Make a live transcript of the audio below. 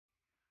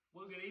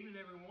good evening,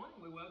 everyone.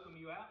 We welcome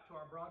you out to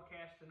our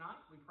broadcast tonight.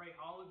 We pray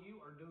all of you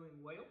are doing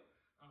well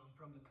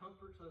from the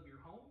comforts of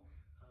your home.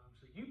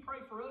 So you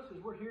pray for us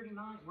as we're here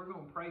tonight. We're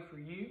going to pray for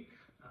you.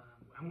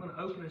 I'm going to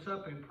open us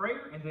up in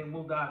prayer, and then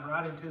we'll dive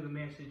right into the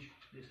message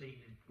this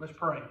evening. Let's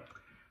pray.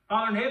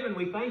 Father in heaven,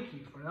 we thank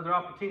you for another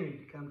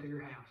opportunity to come to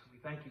your house. We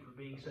thank you for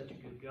being such a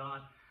good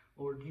God.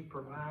 Lord, you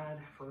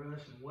provide for us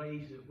in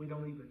ways that we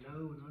don't even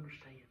know and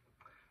understand.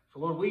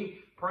 So, Lord,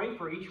 we pray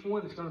for each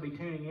one that's going to be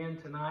tuning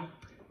in tonight.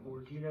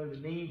 Lord, you know the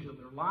needs of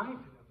their life and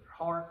of their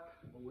heart.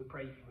 Lord, we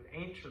pray you would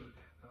answer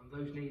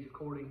those needs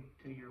according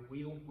to your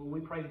will. Lord,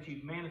 we pray that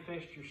you'd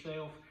manifest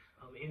yourself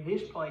in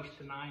this place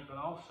tonight, but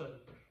also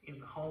in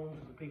the homes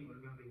of the people that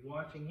are going to be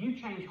watching.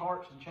 You change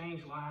hearts and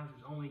change lives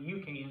as only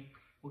you can.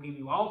 We'll give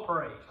you all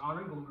praise,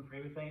 honor, and glory for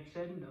everything that's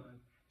said and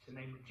done. It's in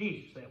the name of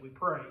Jesus that we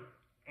pray.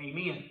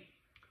 Amen.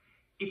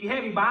 If you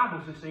have your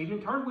Bibles this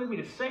evening, turn with me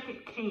to 2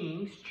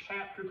 Kings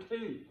chapter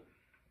 2.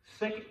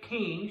 2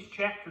 Kings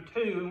chapter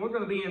 2, and we're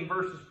going to be in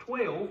verses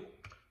 12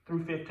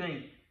 through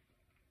 15.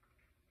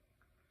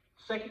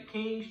 2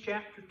 Kings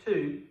chapter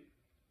 2,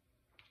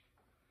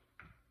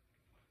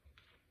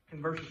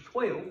 and verses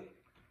 12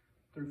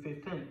 through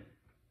 15.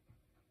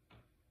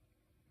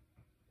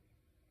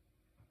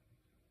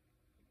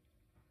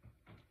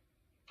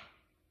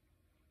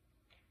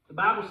 The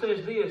Bible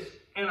says this,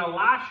 "And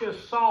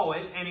Elisha saw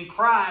it, and he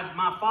cried,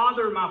 my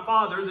father,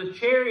 the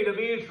chariot of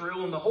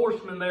Israel and the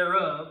horsemen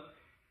thereof.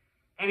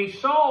 And he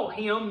saw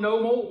him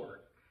no more.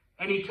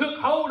 And he took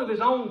hold of his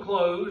own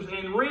clothes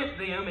and rent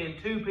them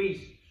in two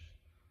pieces.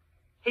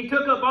 He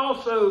took up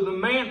also the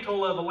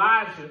mantle of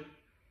Elijah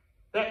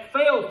that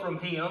fell from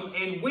him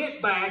and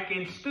went back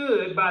and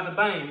stood by the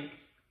bank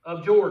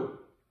of Jordan.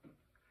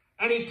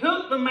 And he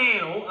took the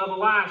mantle of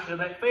Elisha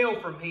that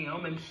fell from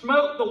him and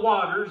smote the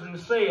waters and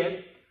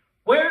said,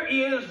 Where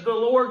is the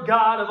Lord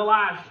God of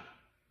Elijah?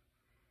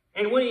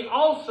 And when he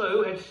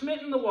also had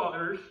smitten the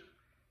waters,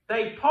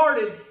 they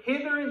parted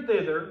hither and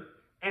thither,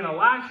 and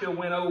Elisha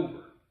went over.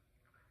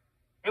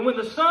 And when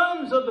the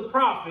sons of the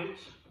prophets,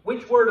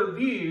 which were to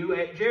view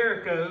at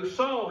Jericho,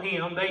 saw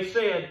him, they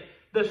said,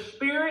 The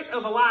spirit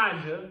of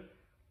Elijah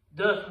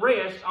doth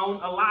rest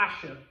on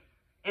Elisha.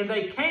 And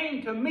they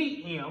came to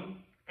meet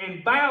him,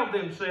 and bowed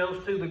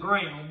themselves to the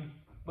ground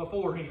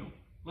before him."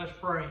 Let's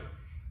pray.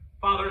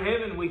 Father in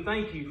heaven, we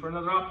thank you for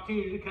another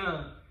opportunity to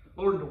come,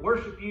 Lord, to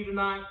worship you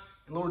tonight,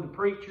 and Lord, to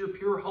preach your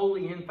pure,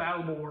 holy,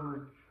 infallible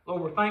word.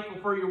 Lord, we're thankful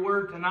for your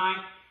word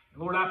tonight.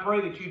 Lord, I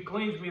pray that you'd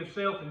cleanse me of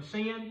self and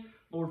sin.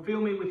 Lord,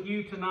 fill me with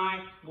you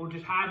tonight. Lord,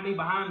 just hide me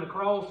behind the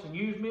cross and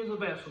use me as a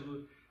vessel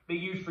to be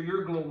used for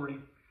your glory.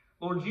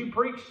 Lord, as you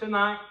preach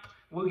tonight,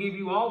 we'll give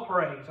you all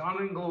praise,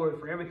 honor, and glory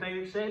for everything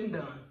that's said and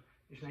done.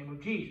 In the name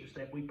of Jesus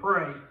that we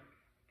pray.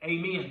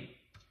 Amen.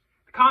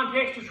 The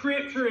context of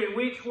Scripture in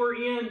which we're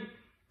in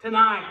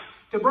tonight,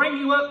 to bring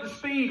you up to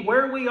speed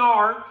where we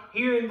are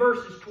here in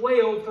verses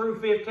 12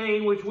 through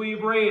 15, which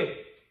we've read.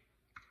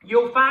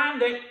 You'll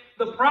find that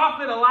the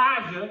prophet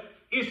Elijah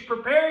is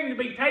preparing to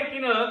be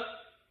taken up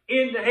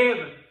into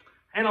heaven.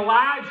 And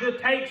Elijah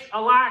takes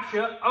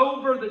Elisha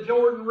over the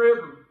Jordan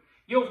River.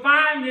 You'll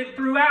find that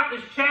throughout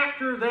this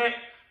chapter that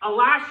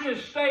Elisha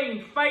is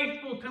staying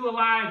faithful to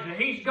Elijah.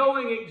 He's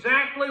going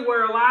exactly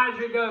where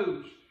Elijah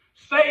goes.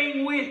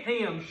 Staying with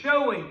him,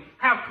 showing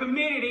how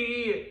committed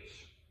he is.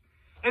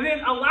 And then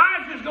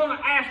Elijah is going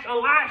to ask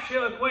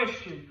Elisha a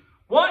question.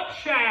 What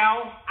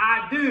shall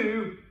I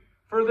do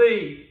for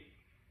thee?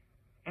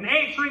 And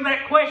answering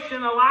that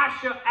question,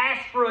 Elisha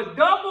asked for a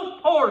double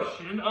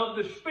portion of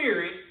the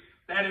Spirit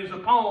that is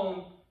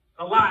upon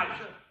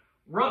Elijah.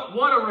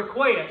 What a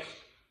request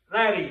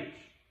that is.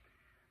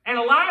 And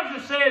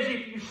Elijah says,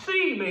 if you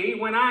see me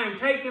when I am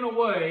taken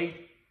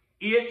away,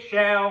 it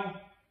shall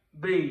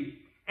be.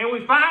 And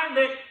we find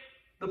that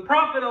the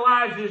prophet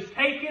Elijah is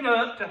taken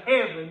up to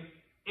heaven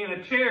in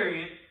a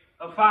chariot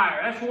of fire.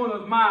 That's one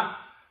of my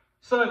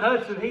son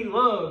Hudson. He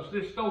loves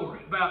this story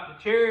about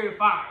the chariot of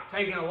fire,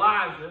 taking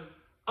Elijah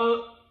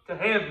up to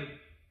heaven.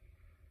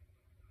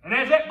 And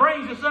as that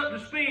brings us up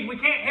to speed, we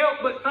can't help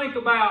but think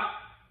about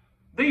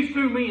these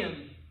two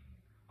men.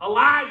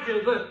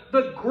 Elijah,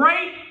 the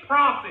great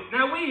prophet.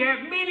 Now, we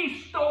have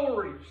many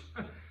stories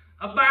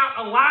about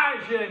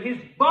Elijah and his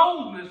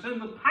boldness and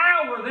the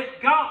power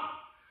that God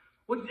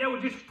would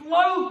just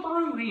flow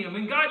through him.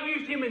 And God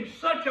used him in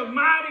such a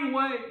mighty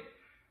way.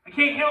 I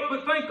can't help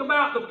but think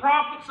about the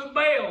prophets of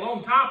Baal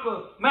on top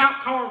of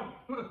Mount Carmel.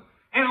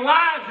 And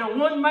Elijah,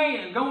 one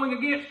man, going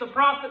against the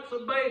prophets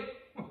of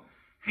Baal.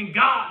 And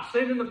God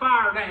sending the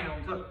fire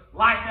down to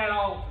light that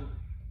altar.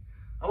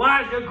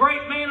 Elijah, a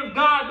great man of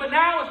God, but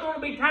now it's going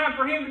to be time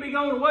for him to be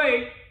going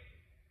away.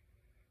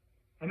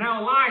 And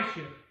now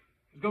Elisha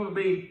is going to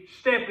be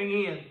stepping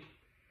in.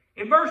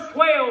 In verse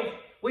 12,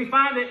 we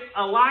find that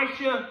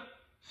Elisha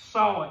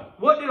saw it.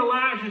 What did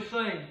Elijah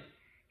say?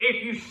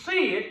 If you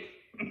see it,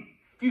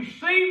 if you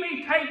see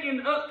me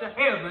taken up to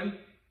heaven,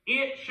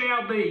 it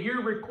shall be.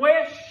 Your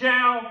request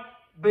shall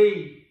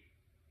be.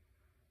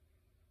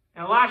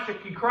 And Elisha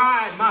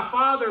cried, my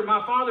father,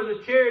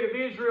 the chariot of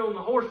Israel and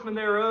the horsemen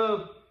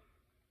thereof.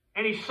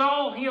 And he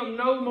saw him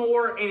no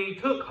more, and he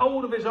took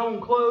hold of his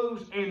own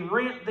clothes and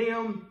rent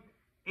them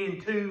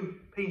in two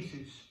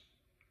pieces.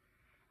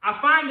 I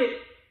find it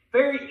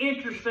very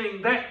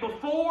interesting that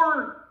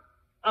before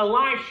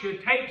Elisha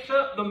takes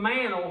up the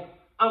mantle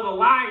of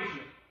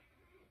Elijah,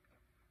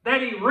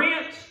 that he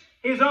rents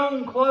his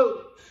own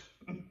clothes,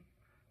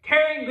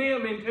 tearing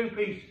them in two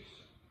pieces.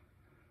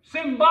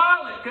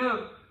 Symbolic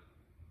of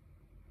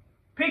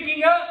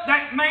picking up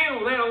that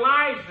mantle that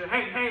Elijah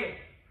had had.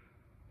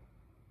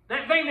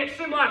 That thing that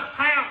symbolized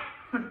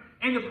power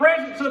and the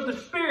presence of the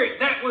Spirit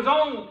that was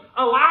on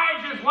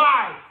Elijah's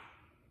life.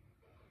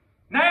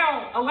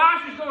 Now,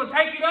 Elisha's going to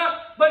take it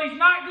up, but he's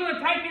not going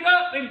to take it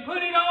up and put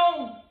it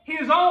on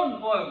his own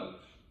clothes.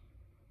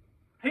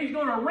 He's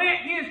going to rent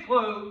his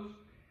clothes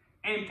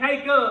and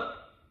take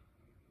up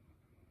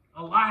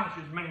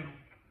Elijah's mantle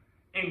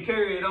and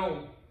carry it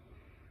on.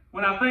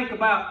 When I think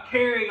about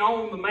carrying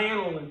on the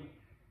mantle and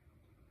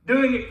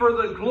doing it for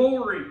the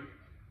glory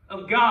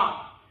of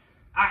God,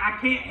 I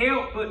can't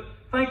help but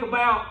think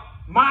about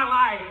my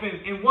life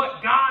and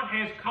what God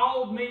has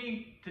called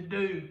me to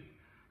do.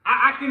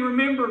 I can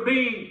remember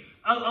being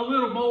a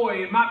little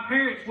boy, and my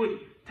parents would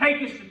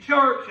take us to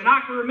church, and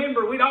I can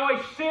remember we'd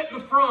always sit in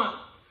the front.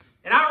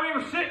 And I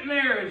remember sitting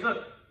there as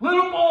a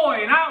little boy,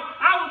 and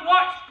I would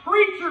watch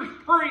preachers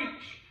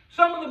preach.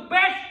 Some of the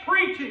best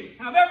preaching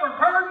I've ever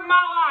heard in my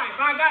life,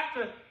 I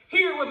got to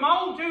hear with my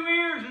own two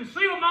ears and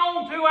see with my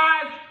own two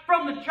eyes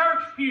from the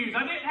church pews.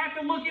 I didn't have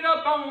to look it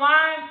up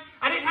online.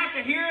 I didn't have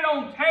to hear it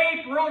on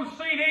tape or on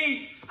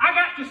CD. I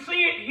got to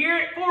see it, hear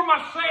it for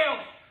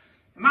myself.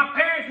 And my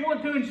parents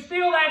wanted to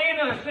instill that in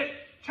us, that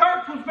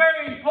church was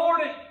very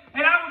important.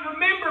 And I would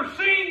remember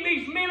seeing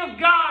these men of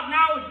God, and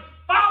I would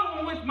follow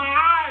them with my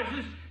eyes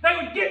as they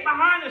would get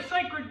behind a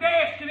sacred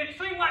desk, and it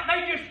seemed like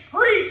they just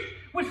preached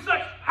with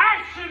such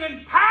passion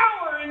and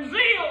power and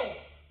zeal.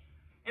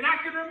 And I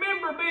can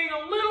remember being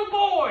a little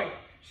boy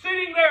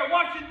sitting there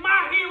watching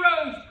my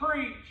heroes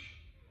preach.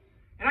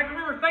 And I can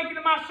remember thinking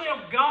to myself,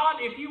 God,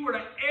 if you were to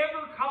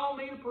ever call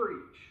me to preach,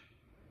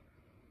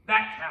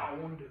 that's how I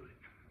want to do it.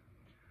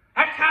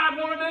 That's how I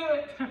want to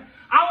do it.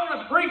 I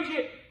want to preach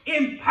it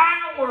in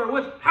power,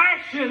 with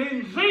passion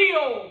and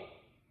zeal.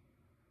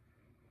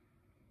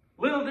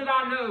 Little did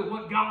I know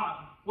what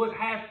God would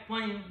have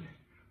planned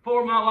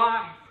for my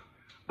life.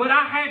 But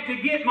I had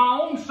to get my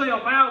own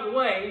self out of the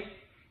way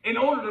in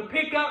order to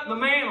pick up the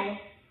mantle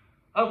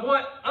of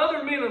what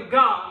other men of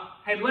God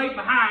had laid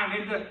behind,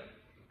 and to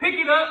pick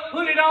it up,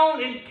 put it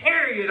on, and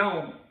carry it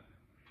on.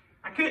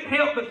 I couldn't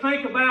help but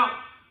think about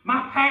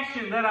my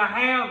passion that I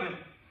have and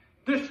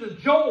just the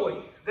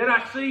joy that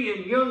I see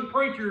in young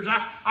preachers.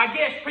 I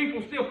guess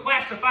people still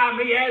classify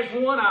me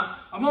as one.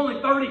 I'm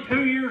only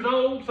 32 years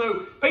old,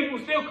 so people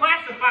still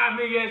classify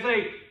me as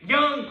a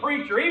young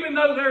preacher, even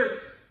though there are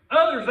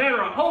others that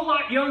are a whole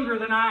lot younger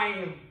than I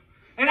am.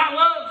 And I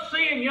love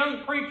seeing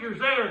young preachers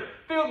that are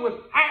filled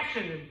with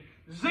passion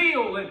and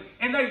zeal,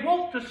 and they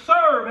want to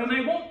serve and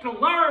they want to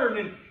learn.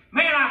 And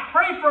man, I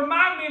pray for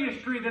my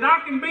ministry that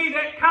I can be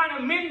that kind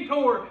of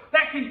mentor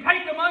that can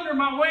take them under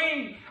my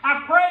wing.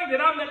 I pray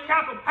that I'm that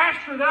type of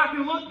pastor that I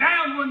can look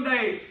down one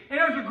day and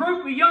there's a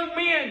group of young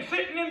men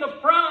sitting in the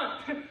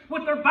front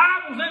with their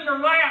Bibles in their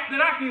lap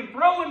that I can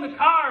throw in the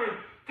car and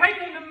take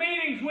them to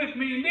meetings with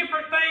me and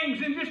different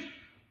things, and just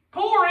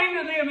pour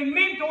into them and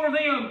mentor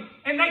them,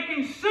 and they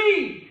can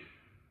see,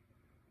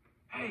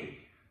 hey,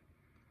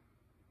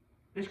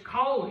 this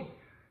calling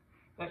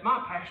that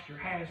my pastor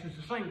has is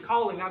the same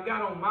calling I've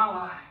got on my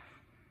life.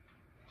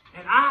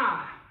 And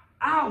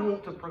I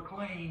want to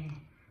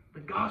proclaim the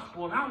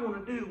gospel, and I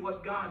want to do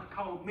what God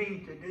called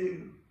me to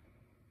do.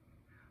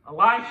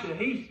 Elisha,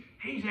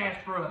 he's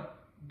asked for a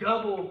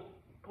double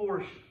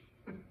portion.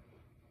 A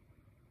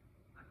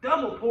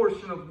double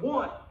portion of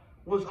what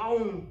was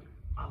on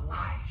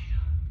Elijah.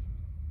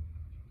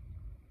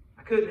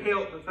 I couldn't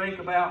help but think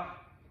about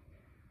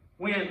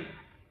when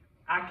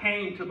I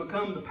came to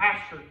become the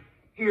pastor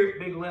here at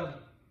Big Level.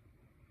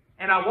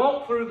 And I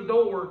walked through the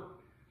door,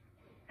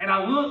 and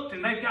I looked,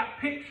 and they've got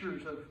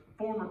pictures of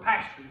former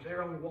pastors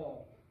there on the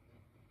wall.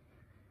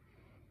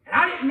 And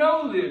I didn't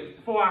know this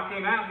before I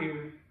came out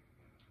here,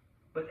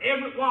 but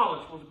Everett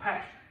Wallace was a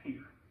pastor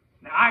here.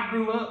 Now, I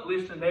grew up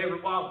listening to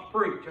Everett Wallace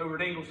preach over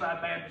at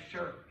Ingleside Baptist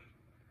Church.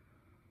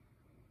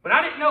 But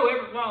I didn't know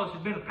Everett Wallace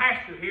had been a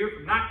pastor here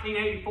from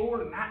 1984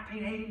 to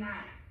 1989.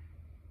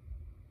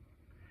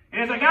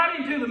 And as I got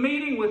into the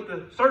meeting with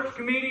the search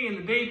committee and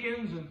the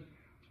deacons, and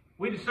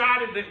we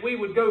decided that we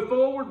would go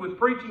forward with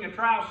preaching a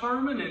trial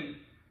sermon and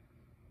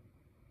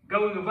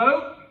going to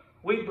vote,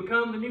 we'd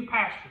become the new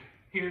pastor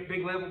here at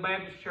Big Level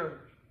Baptist Church.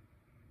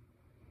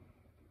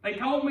 They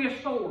told me a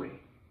story.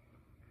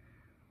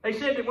 They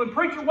said that when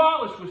Preacher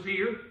Wallace was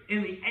here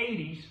in the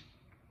 80s,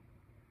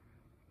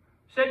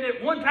 said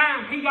that one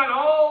time he got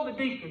all the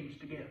deacons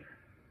together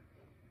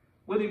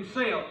with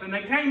himself, and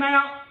they came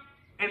out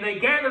and they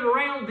gathered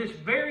around this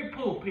very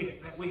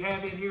pulpit that we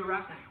have in here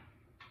right now.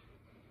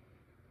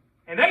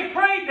 And they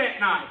prayed that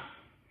night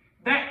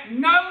that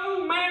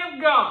no man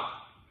of God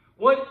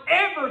would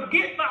ever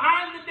get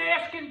behind the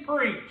desk and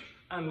preach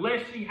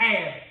unless he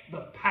had the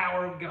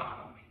power of God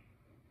on him.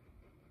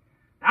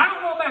 Now, I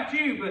don't know about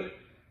you, but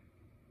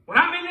when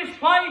I'm in this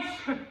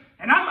place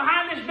and I'm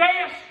behind this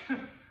desk,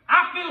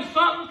 I feel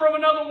something from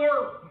another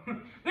world.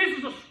 This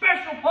is a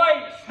special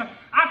place.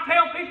 I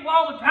tell people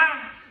all the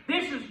time,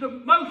 this is the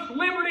most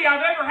liberty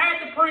I've ever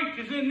had to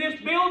preach is in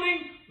this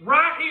building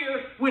right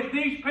here with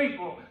these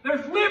people.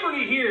 There's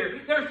liberty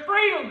here. There's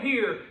freedom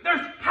here.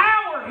 There's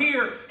power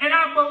here. And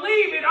I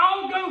believe it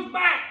all goes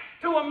back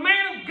to a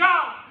man of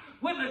God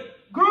with a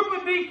group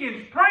of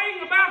deacons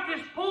praying about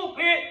this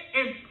pulpit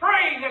and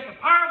praying that the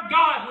power of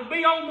God would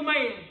be on the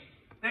man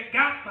that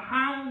got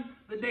behind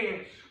the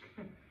desk.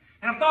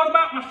 And I thought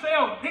about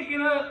myself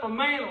picking up a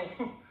mantle,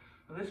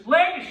 this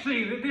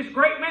legacy that this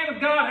great man of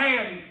God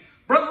had, and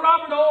Brother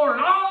Robert Orr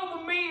and all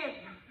the men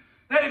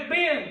that have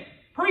been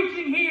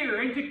preaching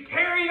here and to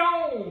carry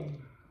on.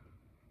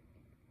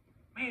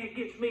 Man, it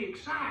gets me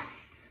excited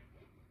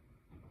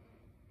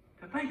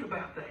to think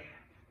about that.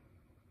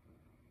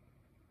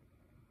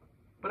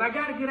 But I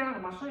got to get out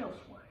of myself's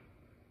way.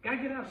 Got to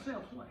get out of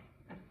self's way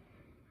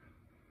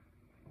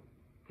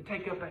to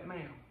take up that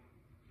mantle.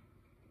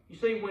 You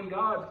see, when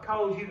God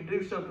calls you to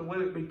do something,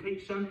 whether it be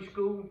teach Sunday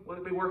school,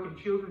 whether it be work in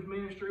children's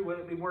ministry,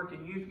 whether it be work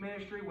in youth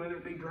ministry, whether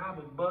it be drive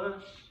a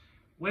bus,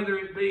 whether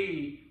it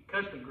be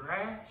cut the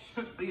grass,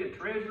 be a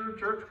treasurer,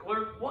 church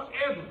clerk,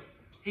 whatever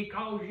He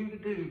calls you to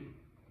do,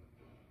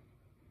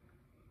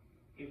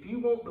 if you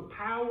want the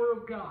power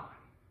of God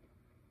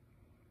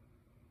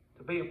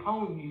to be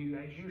upon you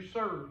as you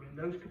serve in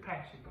those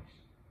capacities,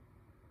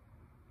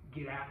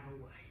 get out of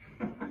the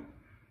way.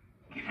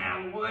 Get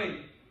out of the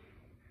way.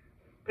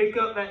 Pick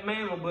up that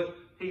mantle, but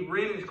he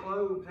rent his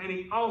clothes, and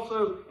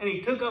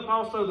he took up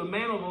also the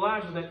mantle of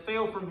Elijah that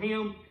fell from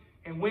him,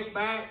 and went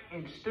back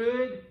and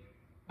stood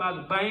by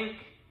the bank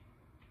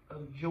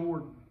of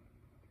Jordan.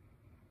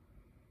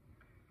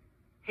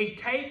 He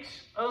takes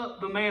up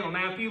the mantle.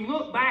 Now, if you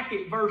look back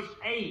at verse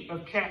 8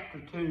 of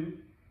chapter 2,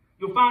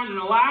 you'll find that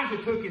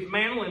Elijah took his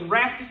mantle and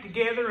wrapped it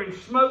together and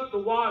smote the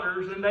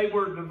waters, and they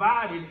were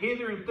divided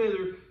hither and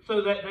thither,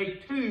 so that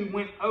they too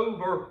went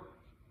over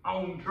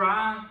on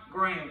dry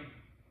ground.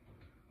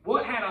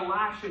 What had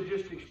Elisha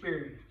just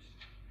experienced?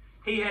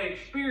 He had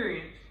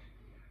experienced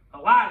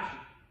Elijah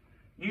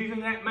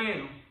using that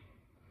mantle,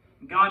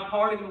 God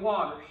parting the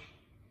waters.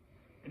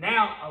 And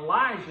now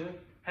Elijah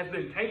has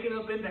been taken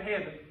up into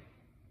heaven,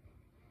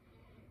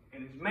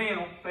 and his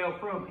mantle fell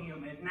from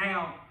him. And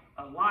now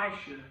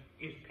Elisha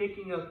is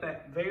picking up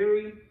that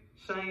very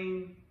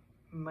same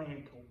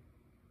mantle.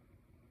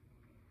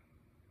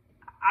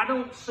 I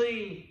don't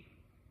see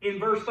in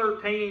verse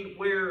 13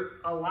 where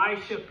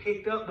Elisha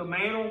picked up the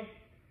mantle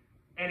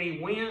and he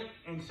went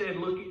and said,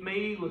 "Look at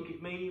me, look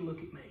at me, look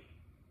at me."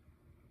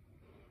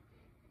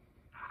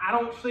 I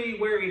don't see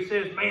where he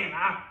says, "Man,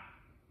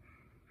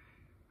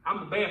 I'm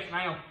the best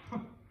now.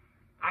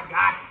 I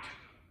got it."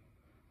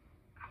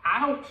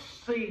 I don't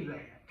see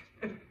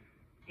that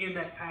in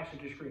that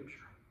passage of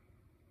Scripture.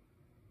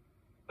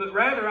 But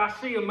rather, I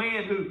see a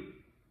man who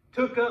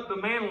took up the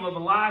mantle of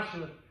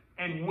Elisha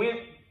and went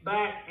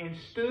back and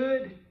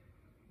stood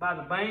by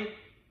the bank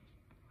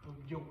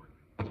of Jordan.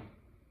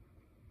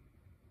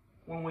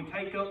 When we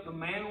take up the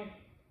mantle,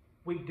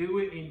 we do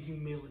it in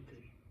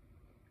humility.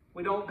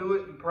 We don't do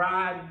it in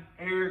pride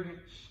and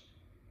arrogance.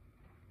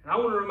 And I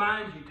want to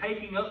remind you,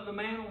 taking up the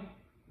mantle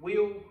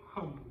will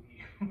humble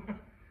you.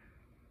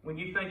 When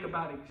you think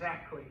about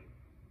exactly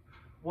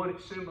what it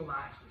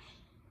symbolizes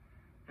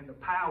and the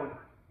power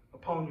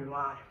upon your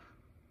life.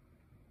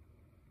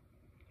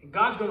 And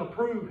God's going to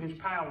prove His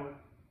power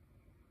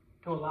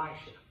to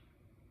Elisha.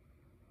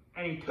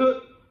 And He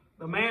took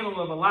the mantle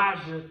of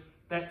Elijah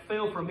that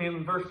fell from him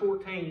in verse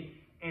 14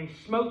 and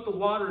smote the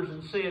waters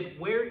and said,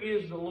 "Where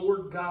is the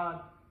Lord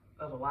God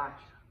of Elijah?"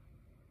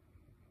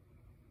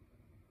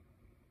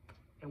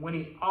 And when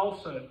he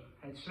also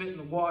had smitten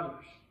the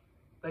waters,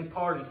 they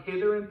parted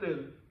hither and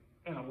thither,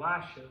 and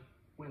Elisha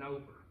went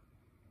over.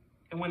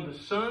 And when the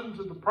sons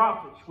of the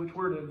prophets, which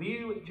were to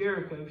view at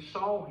Jericho,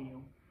 saw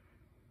him,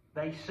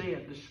 they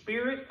said, "The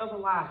spirit of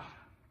Elijah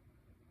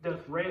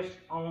doth rest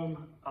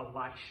on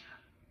Elisha."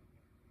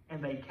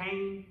 And they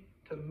came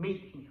to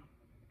meet him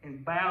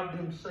and bowed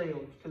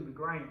themselves to the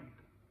ground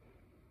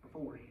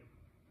before him.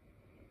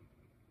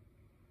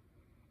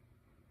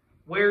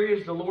 Where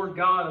is the Lord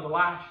God of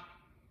Elisha?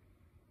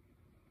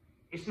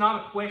 It's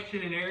not a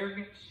question in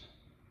arrogance,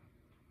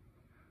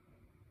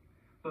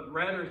 but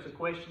rather it's a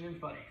question in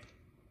faith.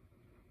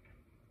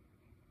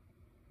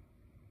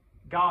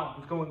 God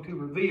was going to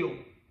reveal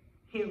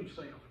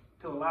Himself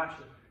to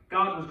Elisha.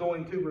 God was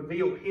going to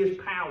reveal His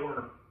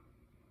power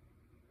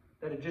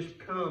that had just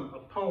come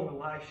upon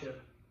Elisha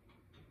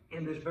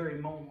in this very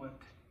moment.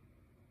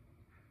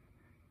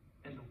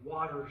 And the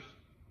waters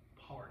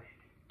parted.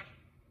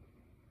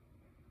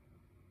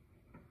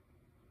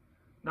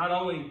 Not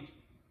only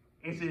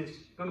is this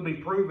going to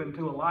be proven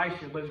to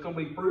Elisha, but it's going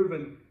to be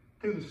proven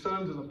to the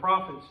sons of the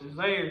prophets as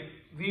they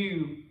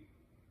view.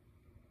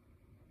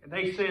 And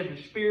they said,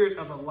 "The spirit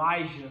of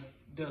Elijah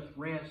doth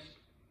rest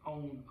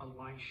on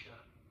Elisha.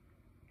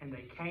 And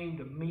they came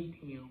to meet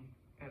him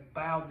and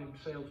bowed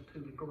themselves to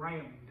the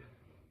ground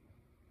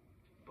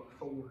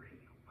before him.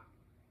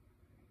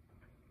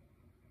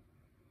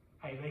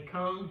 Hey, they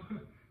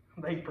come,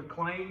 they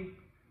proclaim,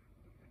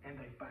 and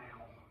they bow.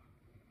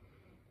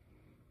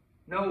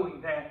 Knowing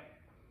that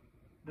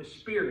the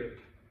Spirit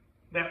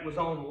that was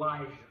on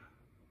Elijah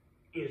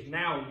is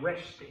now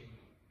resting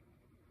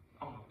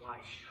on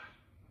Elisha.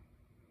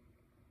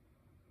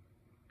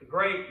 The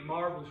great,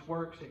 marvelous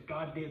works that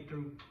God did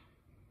through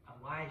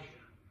Elijah,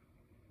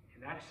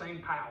 and that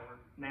same power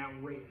now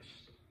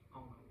rests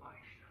on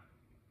Elisha.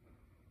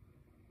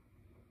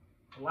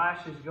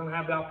 Elisha is going to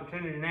have the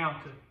opportunity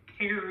now to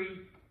carry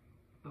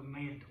the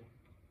mantle.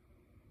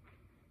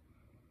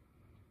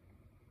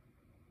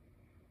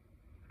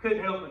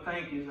 Couldn't help but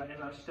think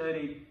as I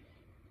studied,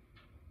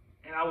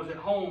 and I was at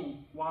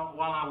home while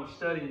I was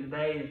studying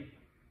today, and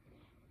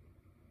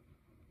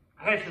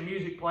I had some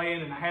music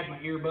playing and I had my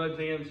earbuds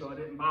in so I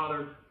didn't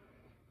bother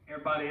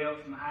everybody else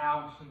in the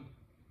house, and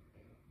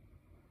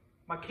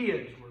my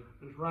kids were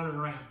just running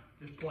around,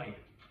 just playing.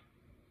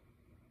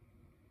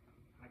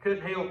 I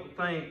couldn't help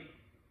but think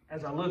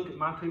as I looked at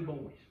my two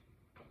boys.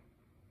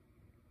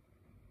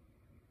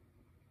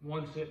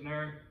 One sitting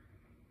there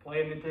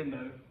playing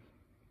Nintendo,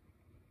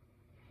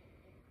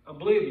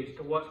 oblivious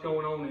to what's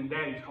going on in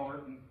Daddy's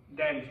heart and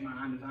Daddy's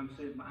mind as I'm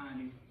sitting behind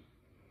him.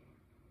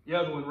 The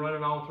other one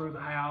running all through the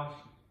house,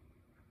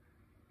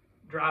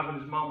 driving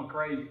his mama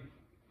crazy.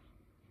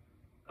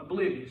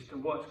 Oblivious to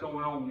what's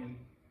going on in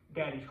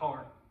Daddy's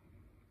heart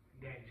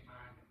and Daddy's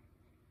mind.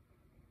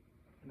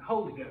 And the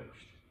Holy Ghost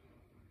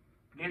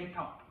began to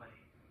talk to me.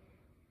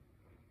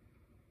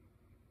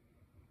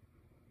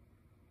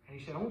 And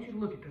he said, I want you to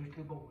look at those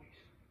two boys.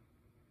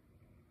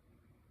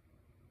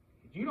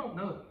 You don't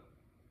know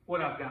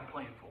what I've got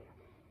planned for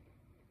them.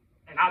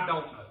 And I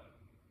don't know.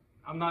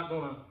 I'm not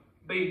going to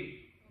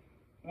be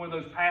one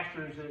of those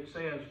pastors that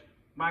says,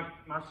 my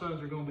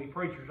sons are going to be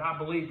preachers. I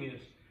believe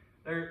this.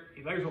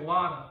 There's a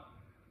lot of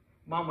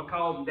mama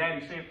called and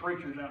daddy sent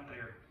preachers out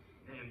there.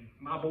 And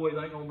my boys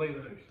ain't going to be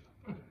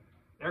those.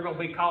 They're going to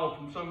be called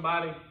from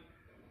somebody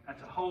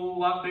that's a whole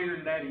lot bigger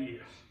than daddy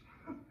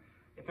is.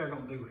 If they're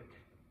going to do it.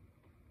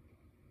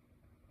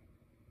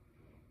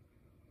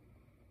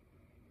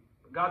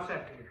 But God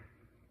sat there,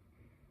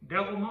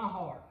 dealt with my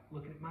heart,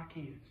 looking at my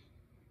kids.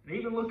 And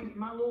even looking at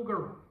my little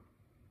girl.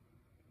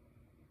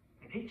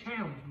 And he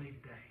challenged me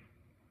today.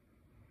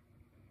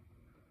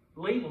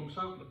 Leave them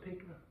something to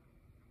pick up.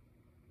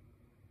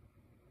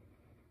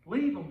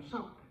 Leave them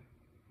something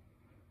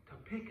to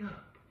pick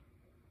up.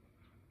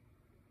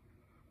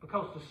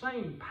 Because the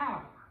same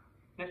power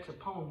that's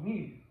upon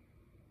you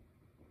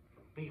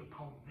be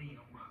upon them.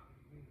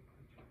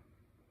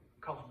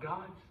 Because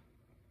God's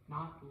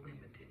not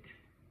limited.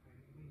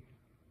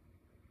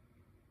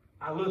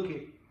 I look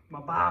at my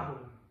Bible.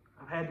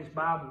 I've had this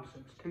Bible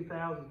since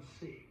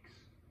 2006.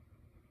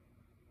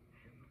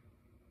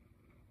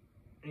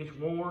 It's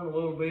worn a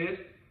little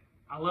bit.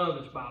 I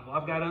love this Bible.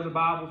 I've got other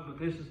Bibles, but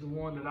this is the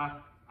one that I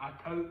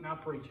tote and I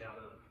preach out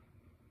of.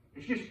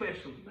 It's just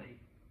special to me.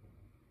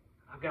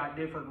 I've got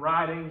different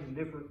writings and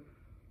different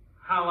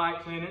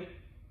highlights in it.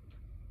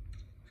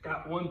 It's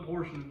got one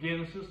portion of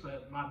Genesis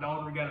that my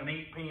daughter got an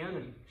ink pen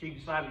and she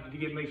decided to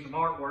give me some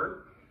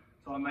artwork.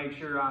 So I made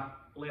sure I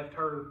left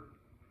her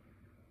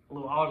a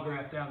little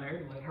autograph down there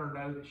and let her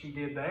know that she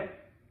did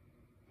that.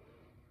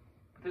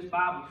 But this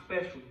Bible is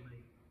special to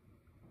me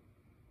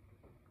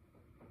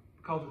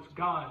because it's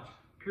God's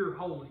pure,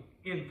 holy,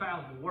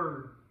 infallible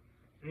word.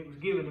 And it was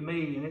given to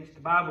me, and it's the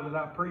Bible that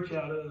I preach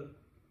out of.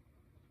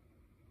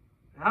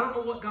 And I don't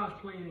know what God's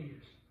plan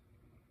is.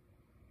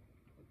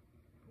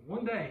 But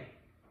one day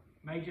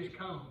it may just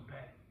come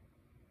that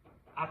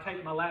I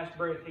take my last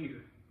breath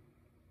here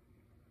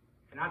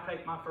and I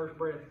take my first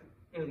breath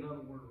in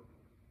another world.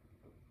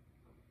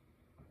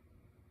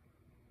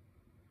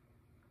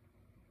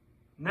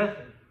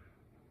 Nothing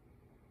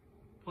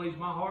pleased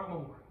my heart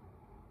more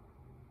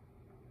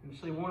than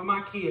to see one of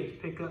my kids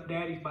pick up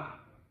Daddy's Bible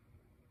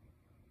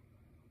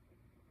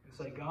and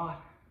say, God,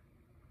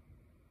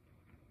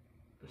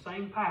 the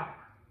same power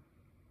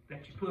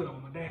that you put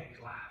on my daddy's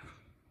life,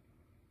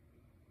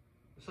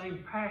 the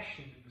same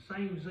passion and the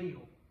same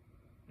zeal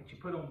that you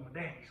put on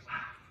my daddy's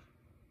life,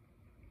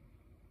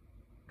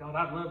 God,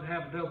 I'd love to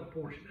have a double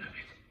portion of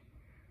it.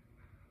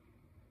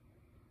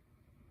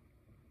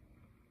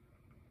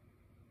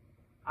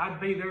 I'd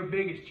be their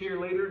biggest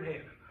cheerleader in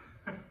heaven.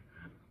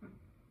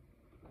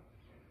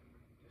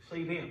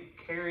 See them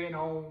carrying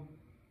on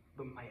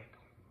the mantle.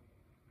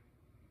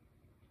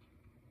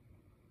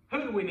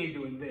 Who do we need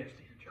to invest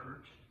in,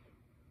 church?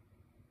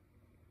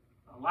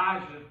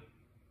 Elijah,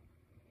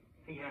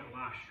 he had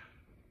Elisha.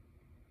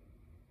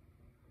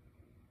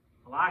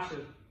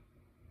 Elisha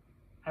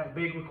had a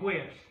big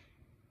request,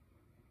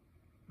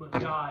 but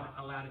God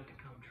allowed it to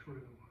come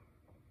true.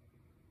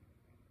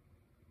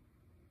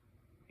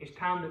 It's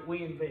time that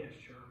we invest,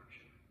 church.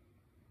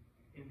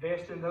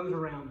 Invest in those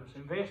around us.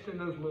 Invest in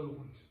those little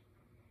ones.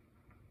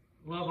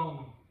 Love on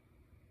them.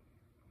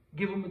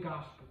 Give them the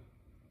gospel.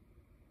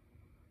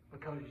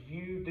 Because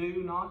you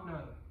do not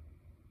know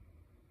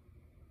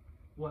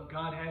what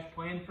God has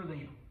planned for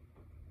them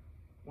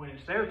when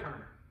it's their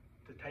turn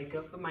to take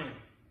up the mantle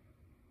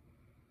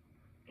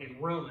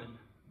and run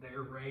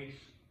their race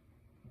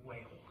well.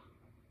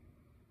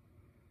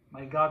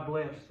 May God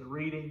bless the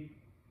reading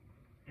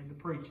and the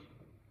preaching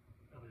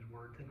of His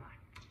Word tonight.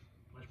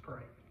 Let's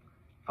pray.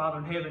 Father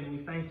in heaven,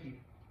 we thank you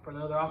for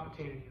another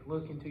opportunity to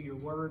look into your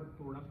Word.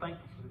 Lord, I'm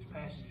thankful for this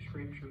passage of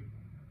Scripture.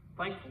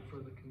 Thankful for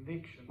the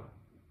conviction,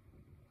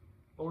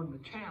 Lord, and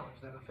the challenge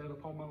that I felt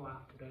upon my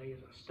life today as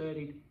I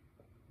studied.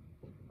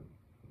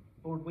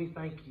 Lord, we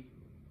thank you,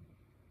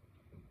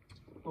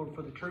 Lord,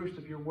 for the truth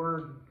of your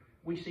Word.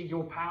 We see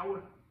your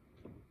power.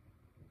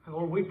 And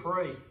Lord, we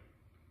pray,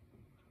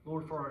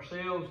 Lord, for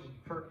ourselves and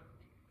for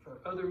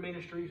other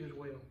ministries as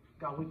well.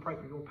 God, we pray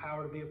for your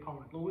power to be upon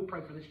it. Lord, we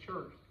pray for this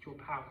church that your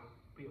power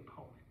be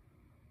upon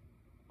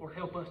it. Lord,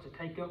 help us to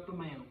take up the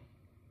mantle.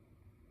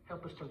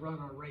 Help us to run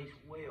our race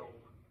well.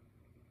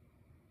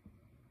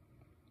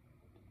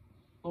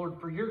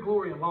 Lord, for your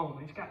glory alone,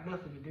 it's got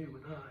nothing to do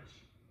with us.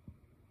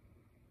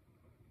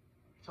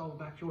 It's all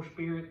about your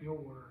Spirit and your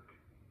work.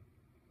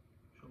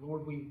 So,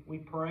 Lord, we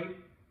pray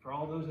for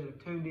all those that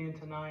have tuned in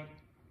tonight.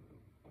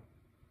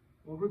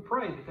 Lord, we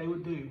pray that they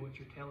would do what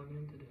you're telling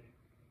them to do.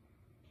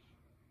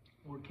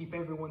 Lord, keep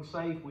everyone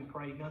safe. We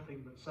pray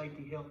nothing but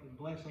safety, health, and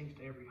blessings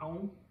to every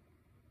home.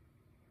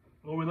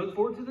 Lord, we look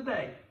forward to the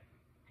day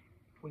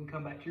we can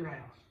come back to your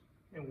house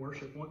and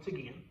worship once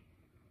again.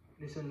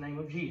 This in the name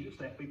of Jesus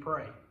that we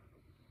pray.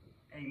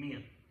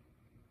 Amen.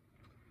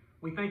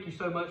 We thank you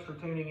so much for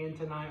tuning in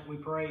tonight. We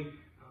pray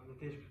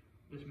that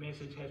this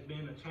message has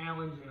been a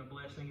challenge and a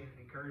blessing and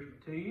an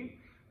encouragement to you.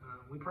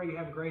 We pray you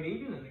have a great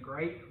evening and a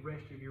great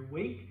rest of your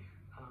week.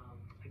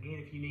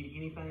 Again, if you need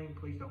anything,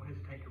 please don't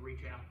hesitate to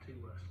reach out to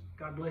us.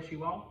 God bless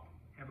you all.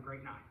 Have a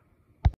great night.